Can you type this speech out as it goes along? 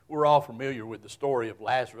We're all familiar with the story of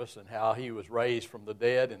Lazarus and how he was raised from the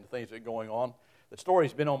dead and the things that are going on. The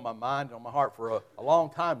story's been on my mind and on my heart for a long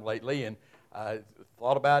time lately, and I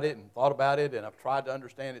thought about it, and I've tried to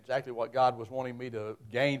understand exactly what God was wanting me to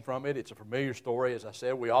gain from it. It's a familiar story, as I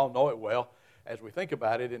said. We all know it well as we think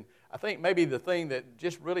about it, and I think maybe the thing that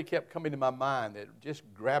just really kept coming to my mind, that just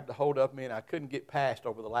grabbed a hold of me and I couldn't get past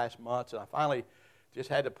over the last months, and I finally just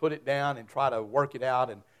had to put it down and try to work it out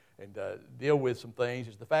and deal with some things,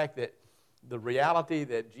 is the fact that the reality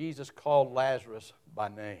that Jesus called Lazarus by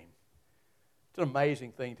name. It's an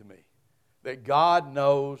amazing thing to me, that God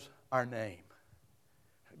knows our name.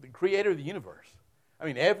 The creator of the universe. I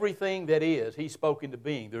mean, everything that is, He spoke into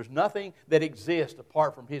being. There's nothing that exists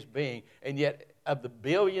apart from His being, and yet of the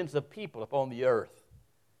billions of people upon the earth,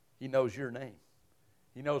 He knows your name.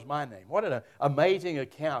 He knows my name. What an amazing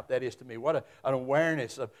account that is to me. What an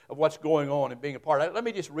awareness of what's going on and being a part. Let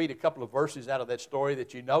me just read a couple of verses out of that story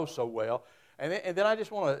that you know so well. And then I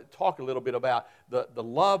just want to talk a little bit about the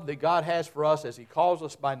love that God has for us as He calls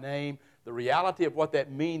us by name, the reality of what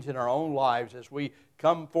that means in our own lives as we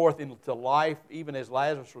come forth into life, even as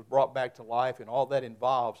Lazarus was brought back to life, and all that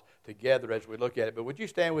involves together as we look at it. But would you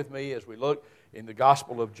stand with me as we look in the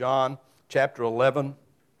Gospel of John, chapter 11?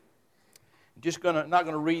 Not going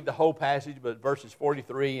to read the whole passage, but verses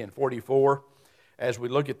 43 and 44. As we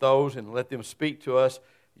look at those and let them speak to us,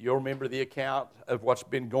 you'll remember the account of what's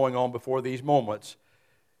been going on before these moments.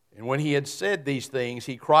 And when He had said these things,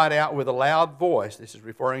 He cried out with a loud voice, this is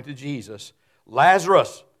referring to Jesus,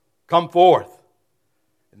 "Lazarus, come forth!"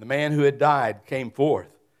 And the man who had died came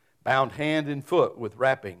forth, bound hand and foot with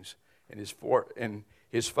wrappings, and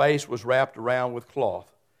his face was wrapped around with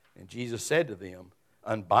cloth. And Jesus said to them,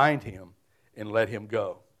 "Unbind him and let him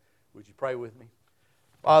go." Would you pray with me?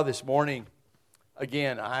 Father, this morning,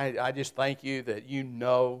 again, I just thank You that You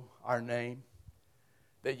know our name,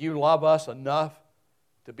 that You love us enough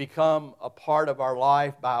to become a part of our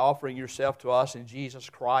life by offering Yourself to us in Jesus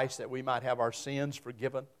Christ, that we might have our sins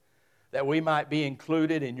forgiven, that we might be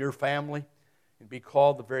included in Your family and be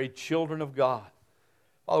called the very children of God.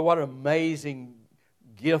 Father, what an amazing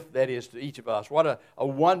gift that is to each of us. What a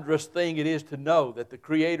wondrous thing it is to know that the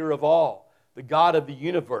Creator of all, the God of the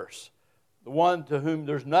universe, the one to whom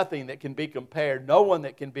there's nothing that can be compared, no one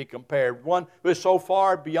that can be compared, one who is so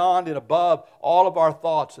far beyond and above all of our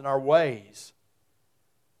thoughts and our ways,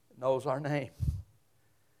 knows our name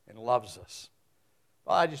and loves us.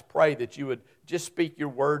 Well, I just pray that You would just speak Your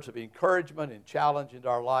words of encouragement and challenge into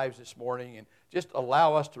our lives this morning, and just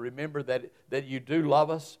allow us to remember that You do love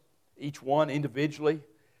us, each one individually,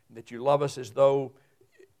 and that You love us as though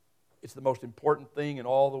it's the most important thing in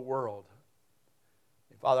all the world.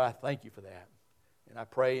 And Father, I thank You for that. And I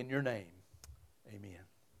pray in Your name. Amen.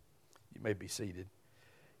 You may be seated.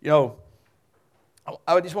 You know,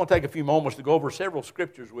 I just want to take a few moments to go over several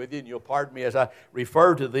scriptures with you, and you'll pardon me as I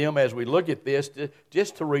refer to them as we look at this,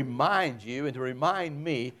 just to remind you and to remind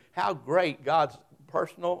me how great God's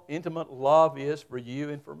personal, intimate love is for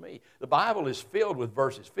you and for me. The Bible is filled with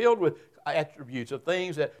verses, filled with attributes of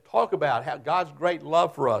things that talk about how God's great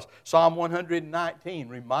love for us. Psalm 119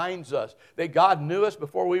 reminds us that God knew us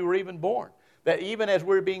before we were even born. That even as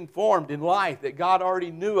we're being formed in life, that God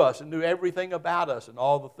already knew us and knew everything about us and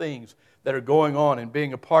all the things that are going on and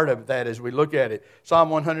being a part of that as we look at it.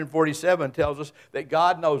 Psalm 147 tells us that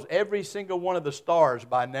God knows every single one of the stars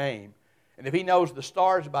by name. And if He knows the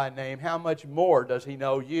stars by name, how much more does He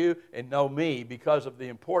know you and know me because of the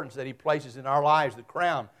importance that He places in our lives, the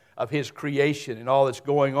crown of His creation and all that's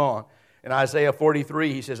going on. In Isaiah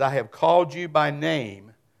 43, He says, "I have called you by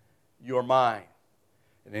name, you're mine."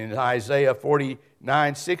 And in Isaiah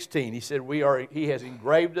 49:16, He said, He has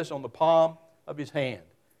engraved us on the palm of His hand.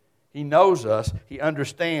 He knows us. He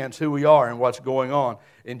understands who we are and what's going on.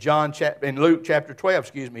 In Luke chapter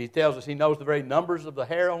 12, He tells us He knows the very numbers of the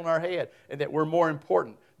hair on our head, and that we're more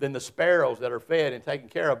important than the sparrows that are fed and taken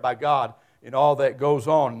care of by God in all that goes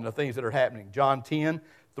on and the things that are happening. John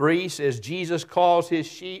 10:3 says Jesus calls His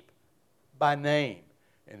sheep by name.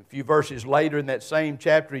 And a few verses later in that same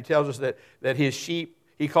chapter, He tells us that His sheep,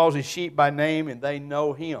 He calls His sheep by name, and they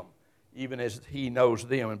know Him, even as He knows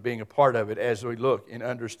them, and being a part of it as we look and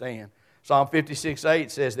understand. Psalm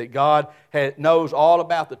 56:8 says that God knows all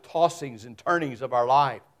about the tossings and turnings of our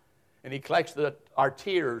life, and He collects our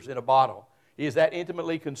tears in a bottle. He is that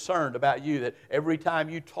intimately concerned about you that every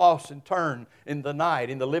time you toss and turn in the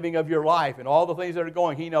night, in the living of your life, and all the things that are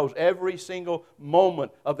going, He knows every single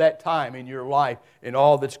moment of that time in your life and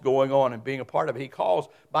all that's going on and being a part of it. He calls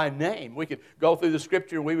by name. We could go through the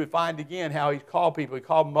Scripture and we would find again how He's called people. He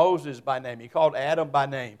called Moses by name. He called Adam by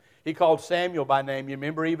name. He called Samuel by name. You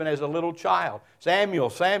remember, even as a little child. Samuel,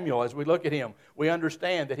 Samuel, as we look at him, we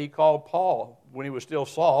understand that he called Paul, when he was still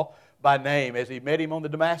Saul, by name, as he met him on the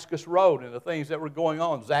Damascus Road and the things that were going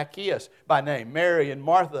on. Zacchaeus by name, Mary and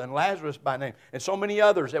Martha and Lazarus by name, and so many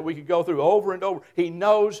others that we could go through over and over. He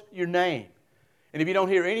knows your name. And if you don't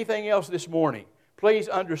hear anything else this morning, please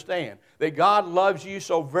understand that God loves you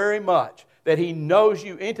so very much that He knows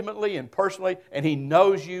you intimately and personally, and He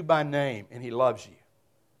knows you by name, and He loves you.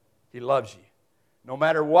 He loves you. No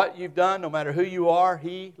matter what you've done, no matter who you are,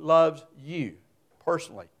 He loves you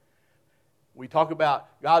personally. We talk about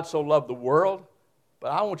God so loved the world,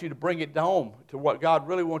 but I want you to bring it home to what God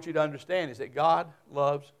really wants you to understand is that God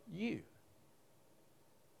loves you.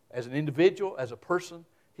 As an individual, as a person,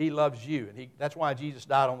 He loves you. And that's why Jesus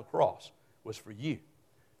died on the cross, was for you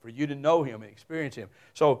to know Him and experience Him.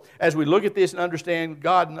 So as we look at this and understand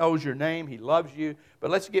God knows your name, He loves you.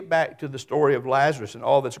 But let's get back to the story of Lazarus and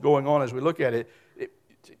all that's going on as we look at it.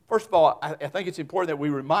 First of all, I think it's important that we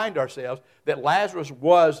remind ourselves that Lazarus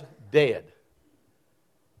was dead.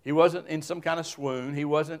 He wasn't in some kind of swoon. He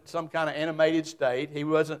wasn't some kind of animated state. He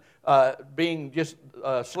wasn't being just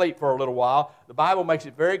asleep for a little while. The Bible makes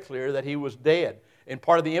it very clear that he was dead. And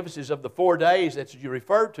part of the emphasis of the 4 days that you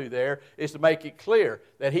referred to there is to make it clear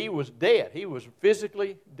that he was dead. He was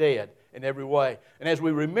physically dead in every way. And as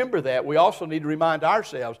we remember that, we also need to remind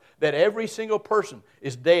ourselves that every single person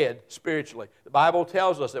is dead spiritually. The Bible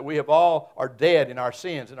tells us that we are dead in our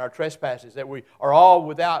sins and our trespasses, that we are all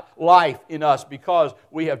without life in us because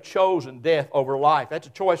we have chosen death over life. That's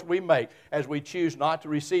a choice we make as we choose not to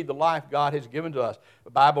receive the life God has given to us.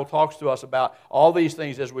 The Bible talks to us about all these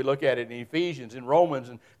things as we look at it in Ephesians, in Romans,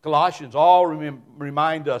 and Colossians. All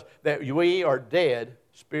remind us that we are dead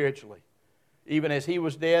spiritually. Even as he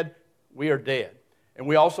was dead, we are dead. And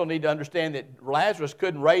we also need to understand that Lazarus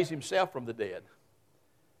couldn't raise himself from the dead.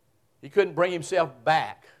 He couldn't bring himself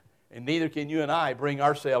back. And neither can you and I bring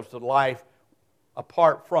ourselves to life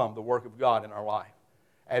apart from the work of God in our life.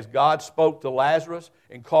 As God spoke to Lazarus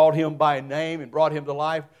and called him by name and brought him to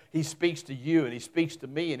life, He speaks to you and He speaks to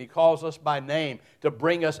me and He calls us by name to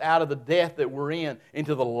bring us out of the death that we're in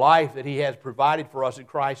into the life that He has provided for us in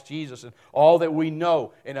Christ Jesus and all that we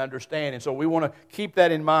know and understand. And so we want to keep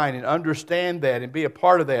that in mind and understand that and be a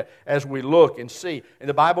part of that as we look and see. And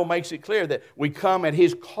the Bible makes it clear that we come at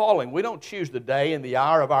His calling. We don't choose the day and the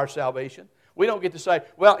hour of our salvation. We don't get to say,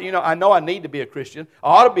 well, I know I need to be a Christian. I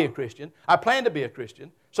ought to be a Christian. I plan to be a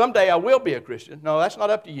Christian. Someday I will be a Christian. No, that's not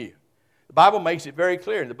up to you. The Bible makes it very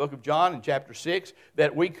clear in the book of John in chapter 6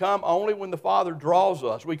 that we come only when the Father draws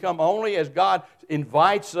us. We come only as God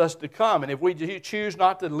invites us to come. And if we choose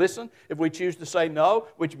not to listen, if we choose to say no,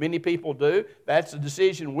 which many people do, that's a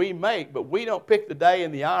decision we make. But we don't pick the day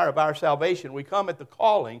and the hour of our salvation. We come at the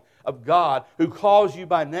calling of God who calls you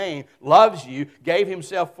by name, loves you, gave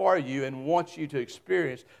Himself for you, and wants you to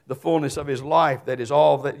experience the fullness of His life. That is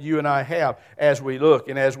all that you and I have as we look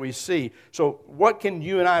and as we see. So what can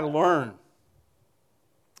you and I learn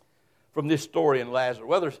from this story in Lazarus?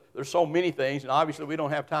 Well, there's so many things, and obviously we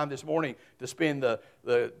don't have time this morning to spend the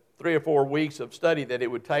 3 or 4 weeks of study that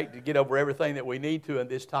it would take to get over everything that we need to in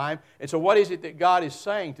this time. And so what is it that God is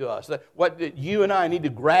saying to us? That you and I need to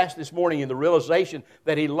grasp this morning in the realization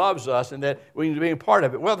that He loves us and that we need to be a part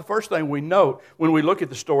of it? Well, the first thing we note when we look at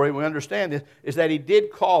the story and we understand this is that He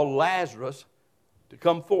did call Lazarus to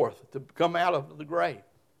come forth, to come out of the grave.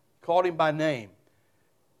 He called him by name.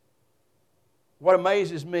 What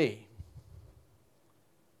amazes me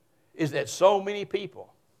is that so many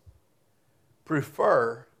people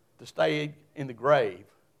prefer to stay in the grave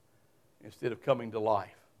instead of coming to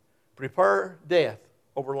life. Prefer death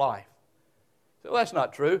over life. So that's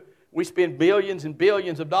not true. We spend billions and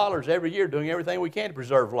billions of dollars every year doing everything we can to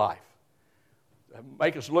preserve life.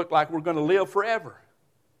 Make us look like we're going to live forever.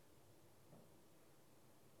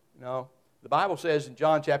 No. The Bible says in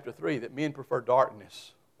John chapter 3 that men prefer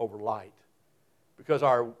darkness over light because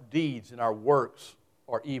our deeds and our works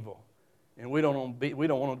are evil. And we don't want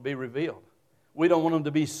them to be revealed. We don't want them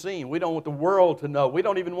to be seen. We don't want the world to know. We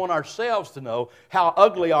don't even want ourselves to know how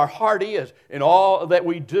ugly our heart is in all that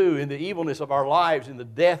we do, in the evilness of our lives, in the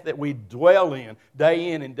death that we dwell in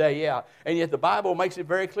and day out. And yet the Bible makes it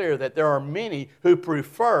very clear that there are many who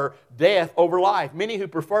prefer death over life. Many who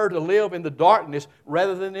prefer to live in the darkness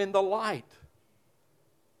rather than in the light.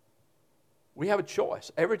 We have a choice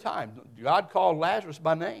every time. God called Lazarus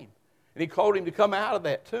by name. And He called him to come out of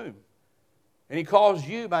that tomb. And He calls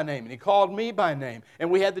you by name, and He called me by name. And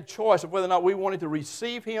we had the choice of whether or not we wanted to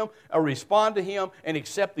receive Him or respond to Him and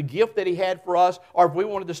accept the gift that He had for us, or if we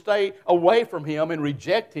wanted to stay away from Him and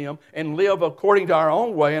reject Him and live according to our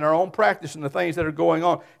own way and our own practice and the things that are going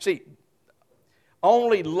on. See,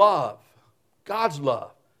 only love, God's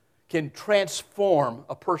love, can transform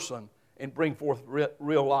a person and bring forth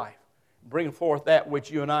real life. Bring forth that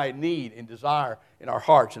which you and I need and desire in our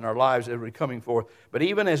hearts and our lives that are coming forth. But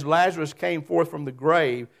even as Lazarus came forth from the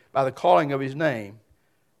grave by the calling of his name,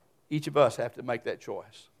 each of us have to make that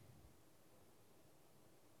choice.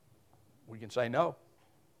 We can say no,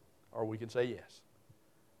 or we can say yes.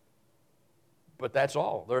 But that's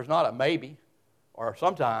all. There's not a maybe or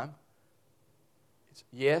sometime. It's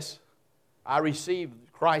yes, I receive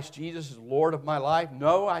Christ Jesus as Lord of my life.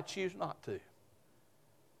 No, I choose not to.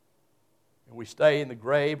 And we stay in the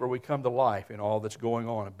grave or we come to life in all that's going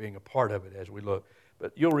on and being a part of it as we look.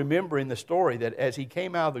 But you'll remember in the story that as he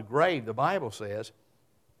came out of the grave, the Bible says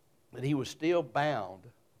that he was still bound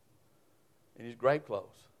in his grave clothes.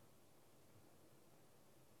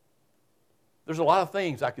 There's a lot of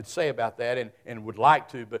things I could say about that and would like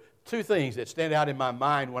to, but two things that stand out in my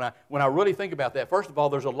mind when I really think about that. First of all,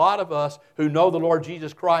 there's a lot of us who know the Lord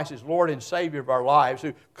Jesus Christ as Lord and Savior of our lives,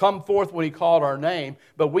 who come forth when He called our name,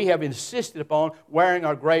 but we have insisted upon wearing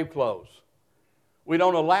our grave clothes. We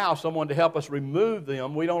don't allow someone to help us remove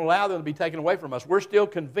them. We don't allow them to be taken away from us. We're still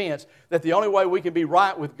convinced that the only way we can be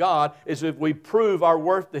right with God is if we prove our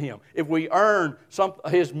worth to Him, if we earn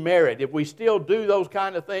His merit, if we still do those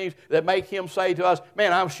kind of things that make Him say to us,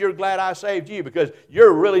 man, I'm sure glad I saved you because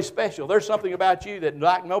you're really special. There's something about you that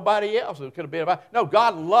like nobody else could have been about. No,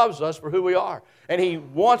 God loves us for who we are, and He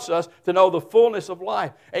wants us to know the fullness of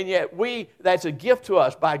life. And yet that's a gift to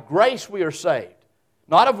us. By grace we are saved.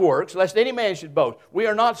 Not of works, lest any man should boast. We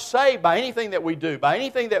are not saved by anything that we do, by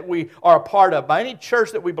anything that we are a part of, by any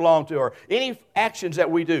church that we belong to, or any actions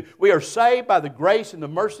that we do. We are saved by the grace and the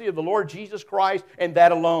mercy of the Lord Jesus Christ, and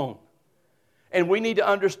that alone. And we need to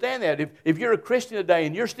understand that. If you're a Christian today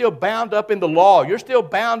and you're still bound up in the law, you're still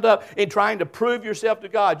bound up in trying to prove yourself to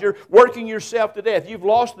God, you're working yourself to death, you've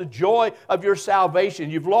lost the joy of your salvation,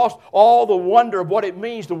 you've lost all the wonder of what it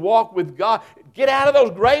means to walk with God, get out of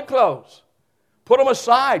those grave clothes. Put them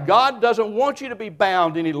aside. God doesn't want you to be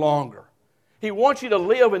bound any longer. He wants you to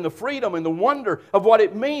live in the freedom and the wonder of what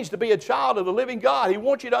it means to be a child of the living God. He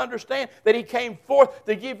wants you to understand that He came forth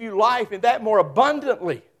to give you life and that more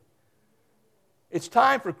abundantly. It's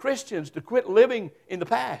time for Christians to quit living in the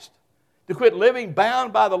past, to quit living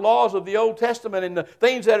bound by the laws of the Old Testament and the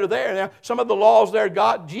things that are there. Now, some of the laws there,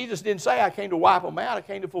 Jesus didn't say, I came to wipe them out. I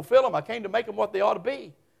came to fulfill them. I came to make them what they ought to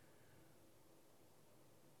be.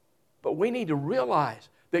 But we need to realize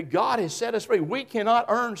that God has set us free. We cannot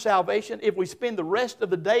earn salvation if we spend the rest of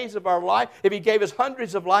the days of our life. If He gave us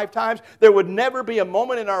hundreds of lifetimes, there would never be a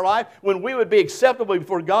moment in our life when we would be acceptable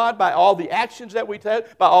before God by all the actions that we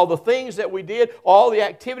took, by all the things that we did, all the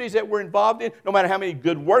activities that we're involved in, no matter how many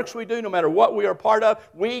good works we do, no matter what we are part of.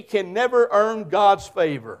 We can never earn God's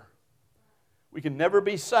favor. We can never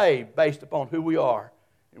be saved based upon who we are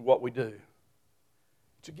and what we do.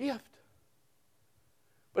 It's a gift.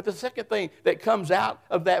 But the second thing that comes out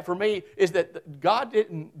of that for me is that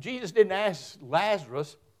Jesus didn't ask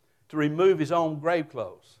Lazarus to remove his own grave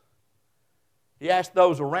clothes. He asked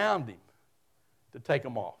those around him to take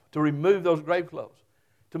them off, to remove those grave clothes.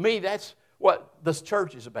 To me, that's what this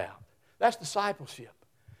church is about. That's discipleship.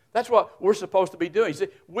 That's what we're supposed to be doing. See,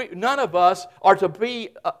 none of us are to be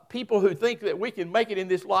people who think that we can make it in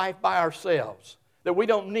this life by ourselves, that we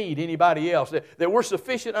don't need anybody else, that we're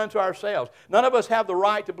sufficient unto ourselves. None of us have the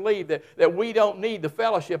right to believe that we don't need the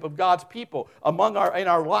fellowship of God's people in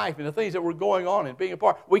our life and the things that we're going on and being a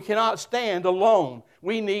part. We cannot stand alone.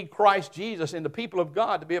 We need Christ Jesus and the people of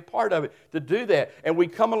God to be a part of it, to do that. And we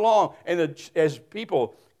come along, and as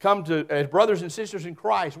people as brothers and sisters in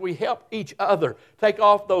Christ, we help each other take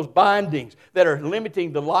off those bindings that are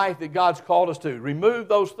limiting the life that God's called us to. Remove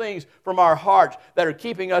those things from our hearts that are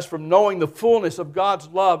keeping us from knowing the fullness of God's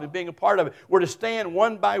love and being a part of it. We're to stand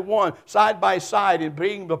one by one, side by side, in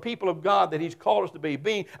being the people of God that He's called us to be,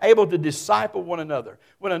 being able to disciple one another.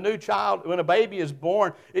 When a baby is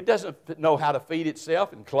born, it doesn't know how to feed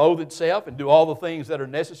itself and clothe itself and do all the things that are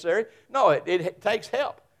necessary. No, it takes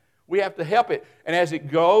help. We have to help it. And as it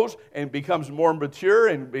goes and becomes more mature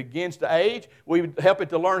and begins to age, we help it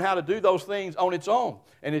to learn how to do those things on its own.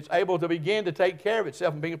 And it's able to begin to take care of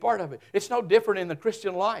itself and being a part of it. It's no different in the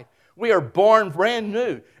Christian life. We are born brand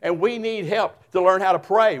new, and we need help to learn how to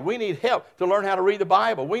pray. We need help to learn how to read the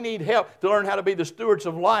Bible. We need help to learn how to be the stewards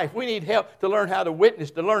of life. We need help to learn how to witness,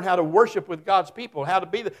 to learn how to worship with God's people, how to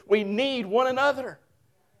be we need one another.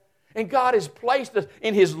 And God has placed us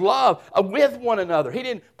in His love with one another. He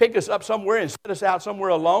didn't pick us up somewhere and set us out somewhere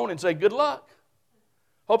alone and say, good luck.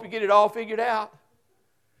 Hope you get it all figured out.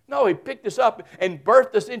 No, He picked us up and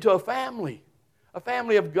birthed us into a family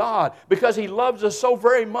of God, because He loves us so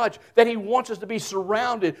very much that He wants us to be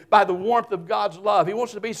surrounded by the warmth of God's love. He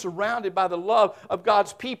wants us to be surrounded by the love of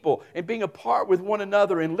God's people, and being apart with one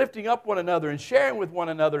another, and lifting up one another, and sharing with one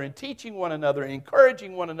another, and teaching one another, and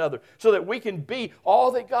encouraging one another, so that we can be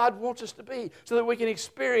all that God wants us to be, so that we can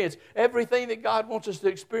experience everything that God wants us to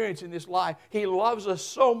experience in this life. He loves us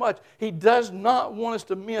so much. He does not want us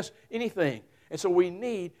to miss anything. And so we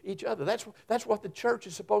need each other. That's what the church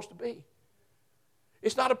is supposed to be.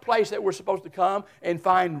 It's not a place that we're supposed to come and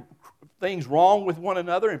find things wrong with one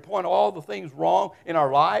another and point all the things wrong in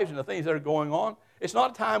our lives and the things that are going on. It's not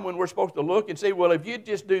a time when we're supposed to look and say, well, if you'd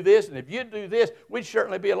just do this and if you'd do this, we'd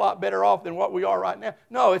certainly be a lot better off than what we are right now.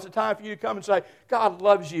 No, it's a time for you to come and say, God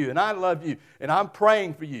loves you and I love you and I'm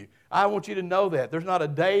praying for you. I want you to know that. There's not a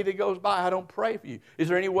day that goes by I don't pray for you. Is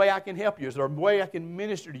there any way I can help you? Is there a way I can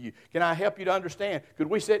minister to you? Can I help you to understand? Could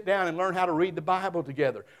we sit down and learn how to read the Bible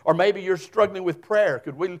together? Or maybe you're struggling with prayer.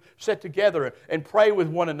 Could we sit together and pray with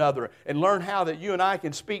one another and learn how that you and I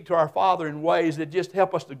can speak to our Father in ways that just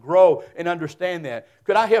help us to grow and understand that?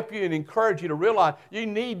 Could I help you and encourage you to realize you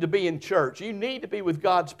need to be in church. You need to be with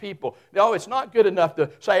God's people. No, it's not good enough to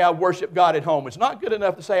say I worship God at home. It's not good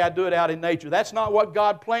enough to say I do it out in nature. That's not what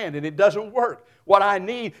God planned, and it doesn't work. What I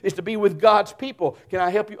need is to be with God's people. Can I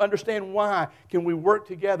help you understand why? Can we work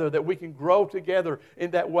together that we can grow together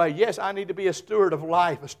in that way? Yes, I need to be a steward of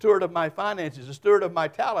life, a steward of my finances, a steward of my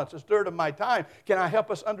talents, a steward of my time. Can I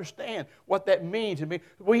help us understand what that means?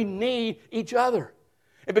 We need each other.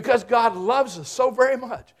 And because God loves us so very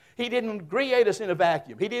much, He didn't create us in a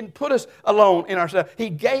vacuum. He didn't put us alone in ourselves.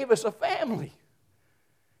 He gave us a family.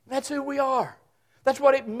 That's who we are. That's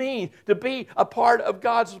what it means to be a part of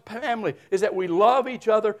God's family, is that we love each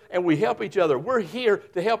other and we help each other. We're here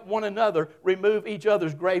to help one another remove each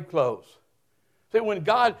other's grave clothes. See, when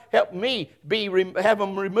God helped me have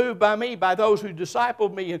them removed by me, by those who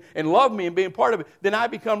discipled me and loved me and being part of it, then I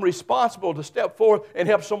become responsible to step forth and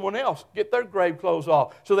help someone else get their grave clothes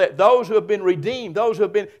off. So that those who have been redeemed, those who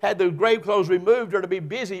have had their grave clothes removed, are to be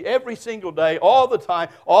busy every single day, all the time,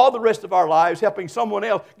 all the rest of our lives, helping someone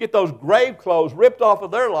else get those grave clothes ripped off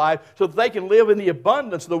of their life so that they can live in the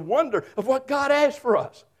abundance, the wonder of what God has for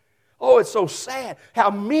us. Oh, it's so sad how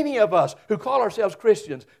many of us who call ourselves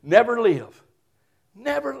Christians never live.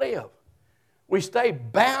 Never live. We stay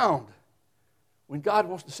bound when God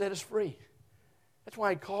wants to set us free. That's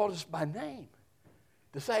why He called us by name,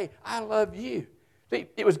 to say, I love you. See,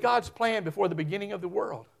 it was God's plan before the beginning of the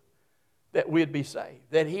world that we'd be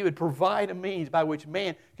saved, that He would provide a means by which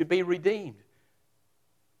man could be redeemed.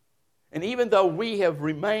 And even though we have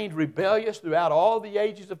remained rebellious throughout all the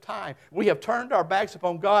ages of time, we have turned our backs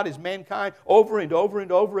upon God as mankind over and over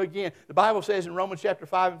and over again. The Bible says in Romans chapter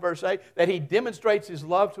 5 and verse 8 that He demonstrates His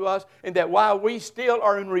love to us, and that while we still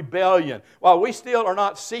are in rebellion, while we still are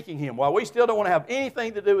not seeking Him, while we still don't want to have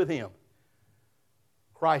anything to do with Him,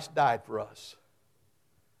 Christ died for us.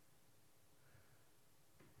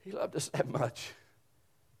 He loved us that much.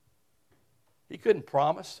 He couldn't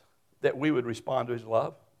promise that we would respond to His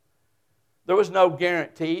love. There was no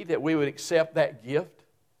guarantee that we would accept that gift.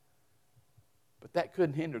 But that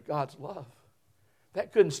couldn't hinder God's love.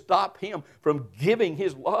 That couldn't stop Him from giving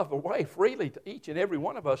His love away freely to each and every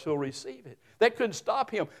one of us who will receive it. That couldn't stop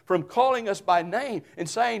Him from calling us by name and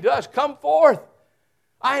saying to us, come forth.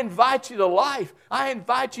 I invite you to life. I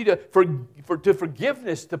invite you to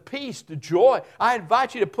forgiveness, to peace, to joy. I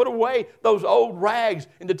invite you to put away those old rags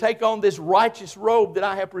and to take on this righteous robe that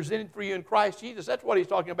I have presented for you in Christ Jesus. That's what He's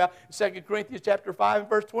talking about in 2 Corinthians chapter 5 and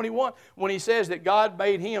verse 21, when He says that God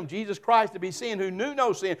made Him, Jesus Christ, to be sin who knew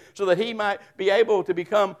no sin, so that He might be able to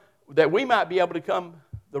become, that we might be able to become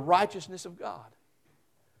the righteousness of God.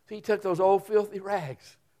 So He took those old filthy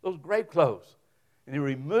rags, those grave clothes, and He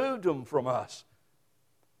removed them from us,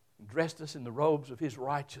 dressed us in the robes of His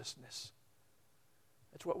righteousness.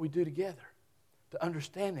 That's what we do together. To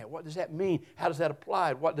understand that, what does that mean? How does that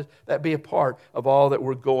apply? What does that be a part of all that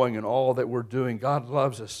we're going and all that we're doing? God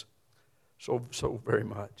loves us so very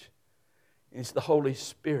much. And it's the Holy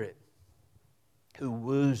Spirit who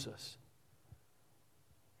woos us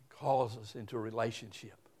and calls us into a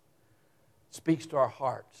relationship, speaks to our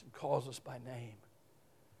hearts and calls us by name.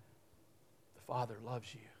 The Father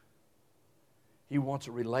loves you. He wants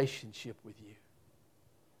a relationship with you.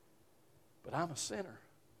 But I'm a sinner.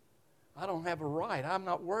 I don't have a right. I'm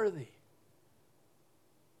not worthy.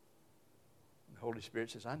 The Holy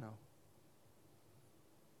Spirit says, I know.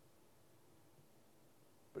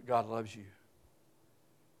 But God loves you.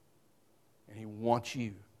 And He wants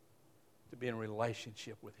you to be in a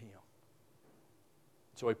relationship with Him.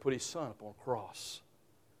 So He put His Son upon a cross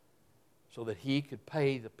so that He could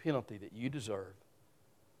pay the penalty that you deserve.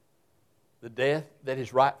 The death that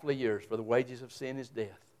is rightfully yours, for the wages of sin is death.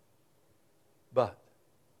 But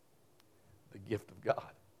the gift of God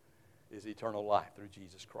is eternal life through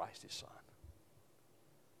Jesus Christ, His Son.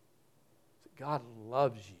 God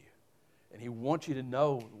loves you. And He wants you to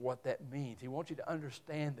know what that means. He wants you to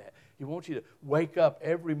understand that. He wants you to wake up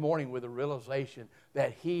every morning with a realization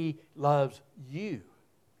that He loves you.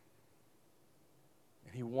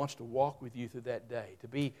 And He wants to walk with you through that day, to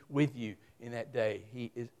be with you in that day.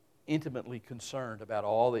 He is intimately concerned about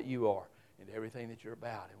all that you are and everything that you're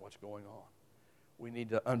about and what's going on. We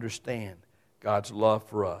need to understand God's love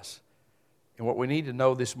for us. And what we need to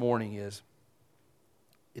know this morning is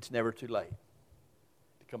it's never too late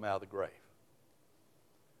to come out of the grave.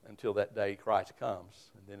 Until that day Christ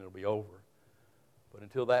comes, and then it'll be over. But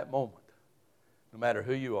until that moment, no matter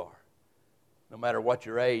who you are, no matter what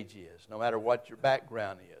your age is, no matter what your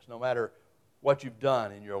background is, no matter what you've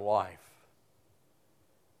done in your life,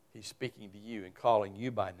 He's speaking to you and calling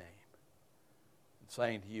you by name and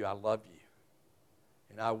saying to you, I love you,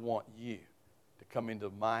 and I want you to come into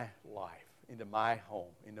my life, into my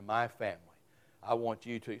home, into my family. I want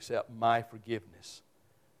you to accept my forgiveness.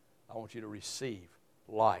 I want you to receive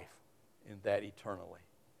life in that eternally.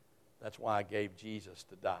 That's why I gave Jesus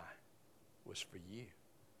to die, was for you.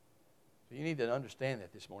 So you need to understand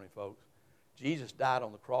that this morning, folks. Jesus died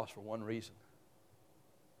on the cross for one reason.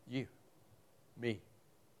 You, me.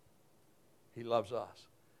 He loves us.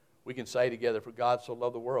 We can say together, for God so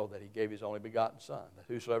loved the world that He gave His only begotten Son, that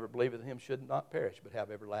whosoever believeth in Him should not perish, but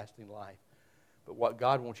have everlasting life. But what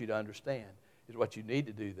God wants you to understand is what you need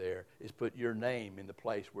to do there is put your name in the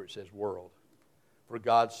place where it says world. For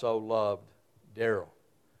God so loved Daryl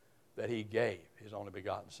that He gave His only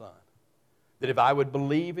begotten Son. That if I would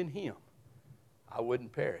believe in Him, I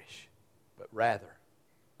wouldn't perish, but rather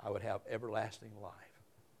I would have everlasting life.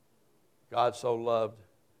 God so loved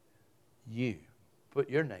you. Put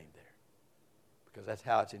your name there, because that's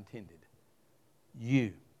how it's intended.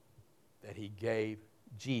 You, that He gave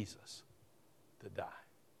Jesus to die.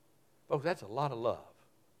 Folks, that's a lot of love.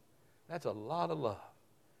 That's a lot of love.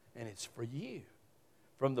 And it's for you.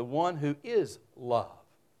 From the one who is love.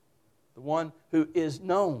 The one who is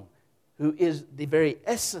known. Who is the very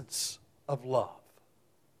essence of love.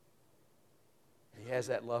 He has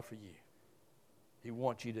that love for you. He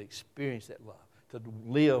wants you to experience that love. To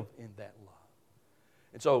live in that love.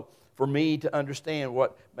 And so, for me to understand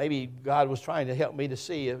what maybe God was trying to help me to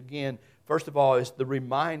see, again, first of all, is the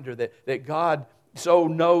reminder that God so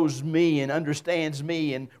knows me and understands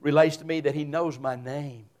me and relates to me that He knows my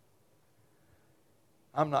name.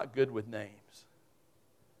 I'm not good with names.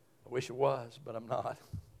 I wish I was, but I'm not.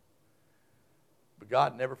 But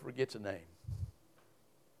God never forgets a name.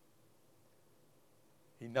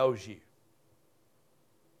 He knows you.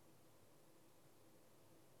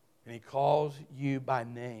 And He calls you by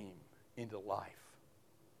name into life.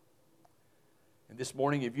 And this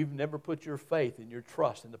morning, if you've never put your faith and your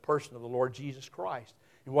trust in the person of the Lord Jesus Christ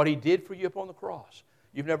and what He did for you upon the cross,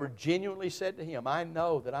 you've never genuinely said to Him, I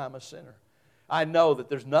know that I'm a sinner. I know that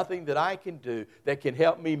there's nothing that I can do that can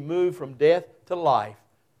help me move from death to life.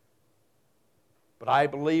 But I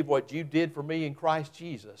believe what you did for me in Christ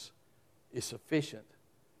Jesus is sufficient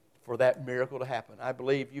for that miracle to happen. I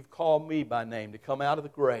believe you've called me by name to come out of the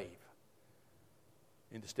grave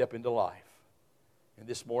and to step into life. And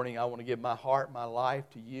this morning I want to give my heart, my life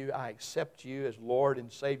to you. I accept you as Lord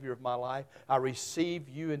and Savior of my life. I receive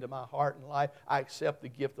you into my heart and life. I accept the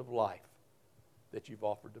gift of life that you've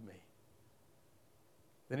offered to me.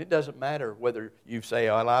 Then it doesn't matter whether you say,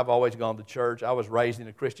 oh, I've always gone to church. I was raised in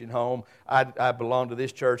a Christian home. I belong to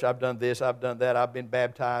this church. I've done this. I've done that. I've been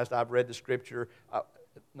baptized. I've read the Scripture.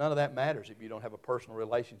 None of that matters if you don't have a personal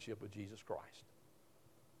relationship with Jesus Christ.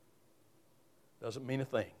 Doesn't mean a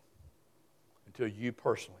thing until you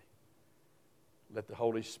personally let the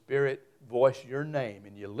Holy Spirit voice your name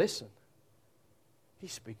and you listen.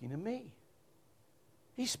 He's speaking to me.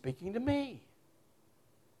 He's speaking to me.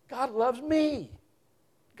 God loves me.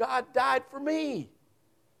 God died for me.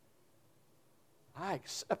 I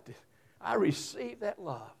accept it. I receive that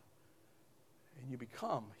love. And you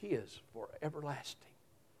become His for everlasting.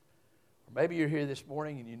 Or maybe you're here this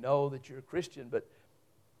morning and you know that you're a Christian, but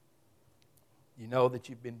You know that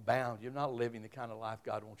you've been bound. You're not living the kind of life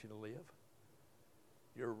God wants you to live.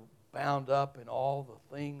 You're bound up in all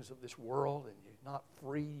the things of this world, and you're not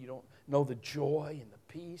free. You don't know the joy and the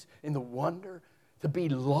peace and the wonder to be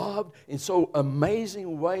loved in so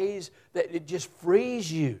amazing ways that it just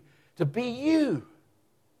frees you to be you.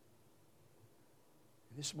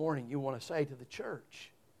 And this morning you want to say to the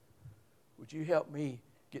church, would you help me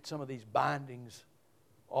get some of these bindings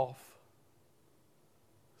off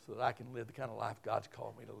so that I can live the kind of life God's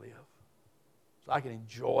called me to live, so I can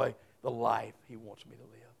enjoy the life He wants me to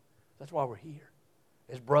live. That's why we're here,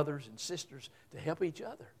 as brothers and sisters, to help each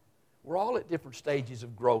other. We're all at different stages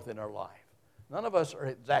of growth in our life. None of us are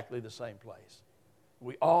exactly the same place.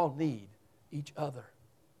 We all need each other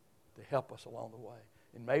to help us along the way.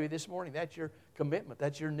 And maybe this morning that's your commitment,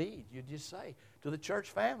 that's your need. You just say to the church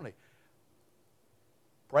family,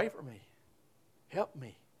 pray for me, help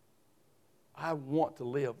me. I want to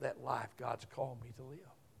live that life God's called me to live.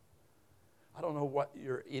 I don't know what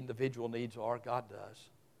your individual needs are. God does,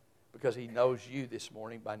 because He knows you this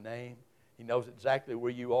morning by name. He knows exactly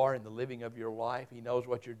where you are in the living of your life. He knows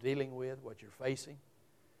what you're dealing with, what you're facing.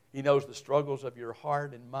 He knows the struggles of your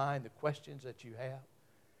heart and mind, the questions that you have.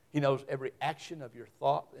 He knows every action of your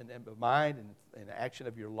thought and mind and action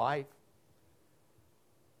of your life.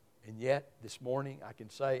 And yet, this morning, I can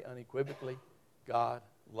say unequivocally, God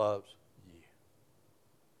loves you.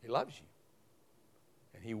 He loves you.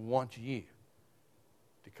 And He wants you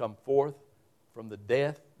to come forth from the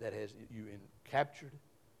death that has you captured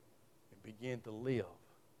and begin to live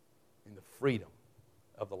in the freedom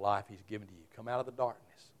of the life He's given to you. Come out of the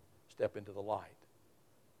darkness. Step into the light.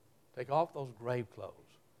 Take off those grave clothes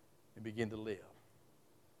and begin to live,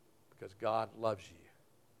 because God loves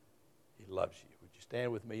you. He loves you. Would you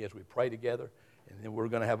stand with me as we pray together? And then we're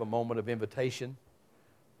going to have a moment of invitation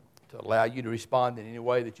to allow you to respond in any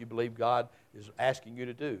way that you believe God is asking you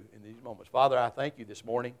to do in these moments. Father, I thank you this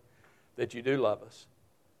morning that you do love us.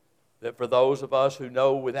 That for those of us who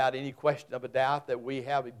know without any question of a doubt that we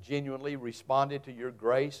have genuinely responded to your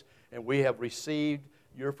grace and we have received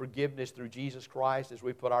your forgiveness through Jesus Christ as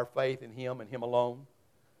we put our faith in Him and Him alone,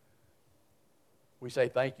 we say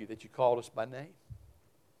thank you that you called us by name.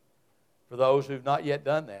 For those who've not yet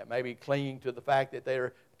done that, maybe clinging to the fact that they're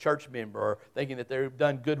a church member or thinking that they've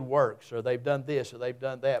done good works or they've done this or they've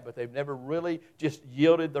done that, but they've never really just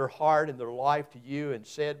yielded their heart and their life to you and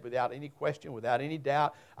said without any question, without any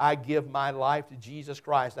doubt, I give my life to Jesus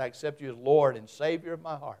Christ. I accept you as Lord and Savior of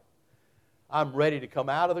my heart. I'm ready to come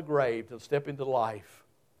out of the grave to step into life.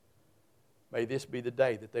 May this be the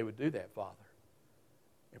day that they would do that, Father.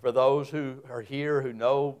 And for those who are here who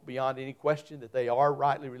know beyond any question that they are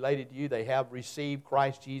rightly related to you, they have received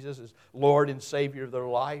Christ Jesus as Lord and Savior of their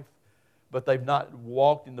life, but they've not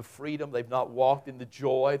walked in the freedom, they've not walked in the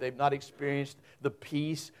joy, they've not experienced the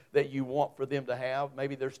peace that you want for them to have.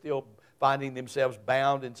 Maybe they're still finding themselves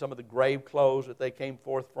bound in some of the grave clothes that they came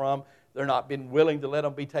forth from. They're not been willing to let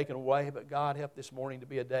them be taken away, but God, help this morning to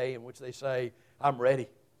be a day in which they say, I'm ready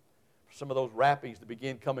for some of those wrappings to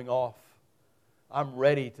begin coming off. I'm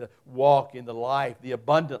ready to walk in the life, the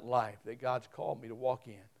abundant life that God's called me to walk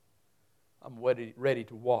in. I'm ready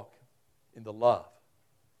to walk in the love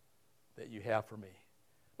that you have for me.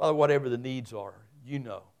 Father, whatever the needs are, you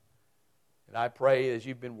know. And I pray as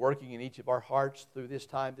you've been working in each of our hearts through this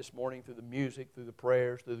time this morning, through the music, through the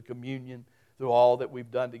prayers, through the communion, through all that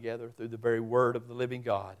we've done together, through the very word of the living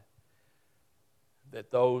God,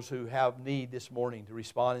 that those who have need this morning to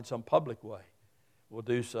respond in some public way will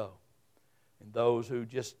do so. And those who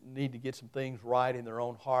just need to get some things right in their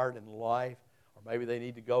own heart and life, or maybe they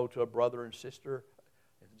need to go to a brother and sister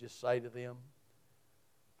and just say to them,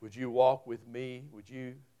 would you walk with me? Would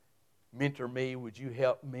you mentor me? Would you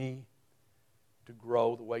help me to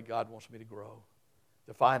grow the way God wants me to grow?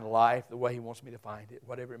 To find life the way He wants me to find it,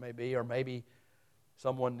 whatever it may be. Or maybe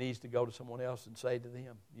someone needs to go to someone else and say to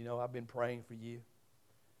them, you know, I've been praying for you.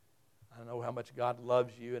 I know how much God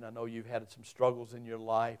loves you, and I know you've had some struggles in your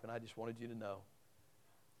life, and I just wanted you to know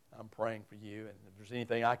I'm praying for you, and if there's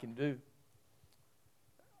anything I can do,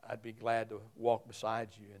 I'd be glad to walk beside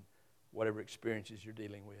you in whatever experiences you're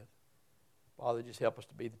dealing with. Father, just help us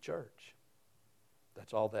to be the church.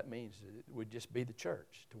 That's all that means. It would just be the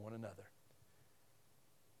church to one another.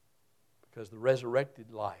 Because the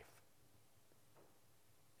resurrected life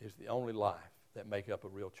is the only life that make up a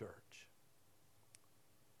real church.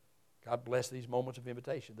 God bless these moments of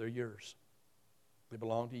invitation. They're yours. They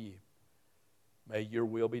belong to you. May your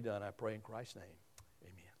will be done, I pray in Christ's name.